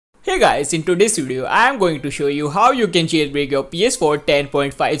Hey guys, in today's video I am going to show you how you can jailbreak your PS4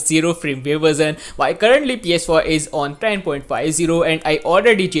 10.50 firmware version while currently PS4 is on 10.50 and I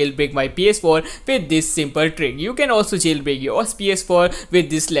already jailbreak my PS4 with this simple trick. You can also jailbreak your PS4 with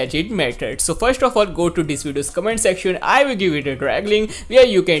this legit method. So first of all, go to this video's comment section. I will give it a direct link where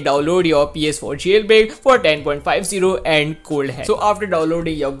you can download your PS4 jailbreak for 10.50 and GoldHEN. So after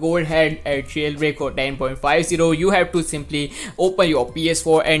downloading your GoldHEN and jailbreak for 10.50, you have to simply open your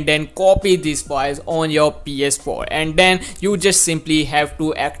PS4 and then copy these files on your PS4, and then you just simply have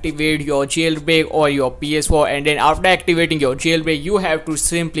to activate your jailbreak or your PS4, and then after activating your jailbreak you have to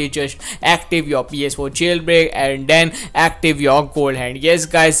simply just active your PS4 jailbreak and then active your GoldHEN. Yes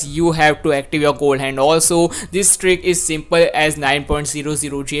guys, you have to active your GoldHEN also. This trick is simple as 9.00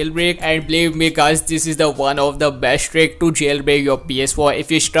 jailbreak, and believe me guys, this is the one of the best trick to jailbreak your PS4 if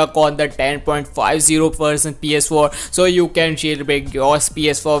you stuck on the 10.50 version PS4. So you can jailbreak your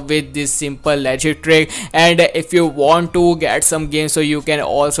PS4 with this simple legit trick. And if you want to get some games, so you can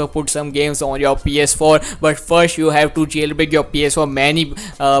also put some games on your PS4, but first you have to jailbreak your PS4.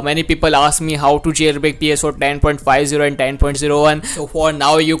 Many people ask me how to jailbreak PS4 10.50 and 10.01. so for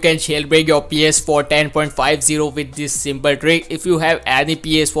now you can jailbreak your PS4 10.50 with this simple trick. If you have any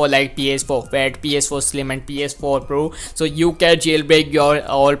PS4 like PS4 Fat, PS4 Slim and PS4 Pro, so you can jailbreak your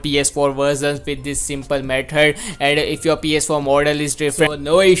all PS4 versions with this simple method. And if your PS4 model is different, so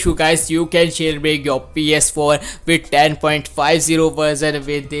no issue guys, you can jailbreak your PS4 with 10.50 version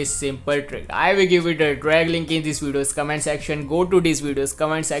with this simple trick. I will give it a direct link in this video's comment section. Go to this video's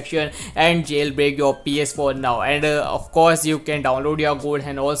comment section and jailbreak your PS4 now. And of course you can download your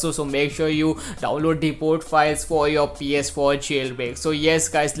GoldHEN also, so make sure you download the port files for your PS4 jailbreak. So yes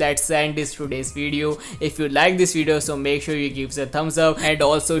guys, let's end this today's video. If you like this video, so make sure you give a thumbs up and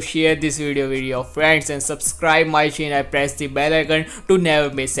also share this video with your friends and subscribe my channel and press the bell icon to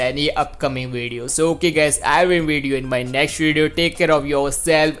never miss any upcoming videos. So okay guys, I will meet you in my next video. Take care of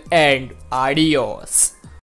yourself and adios.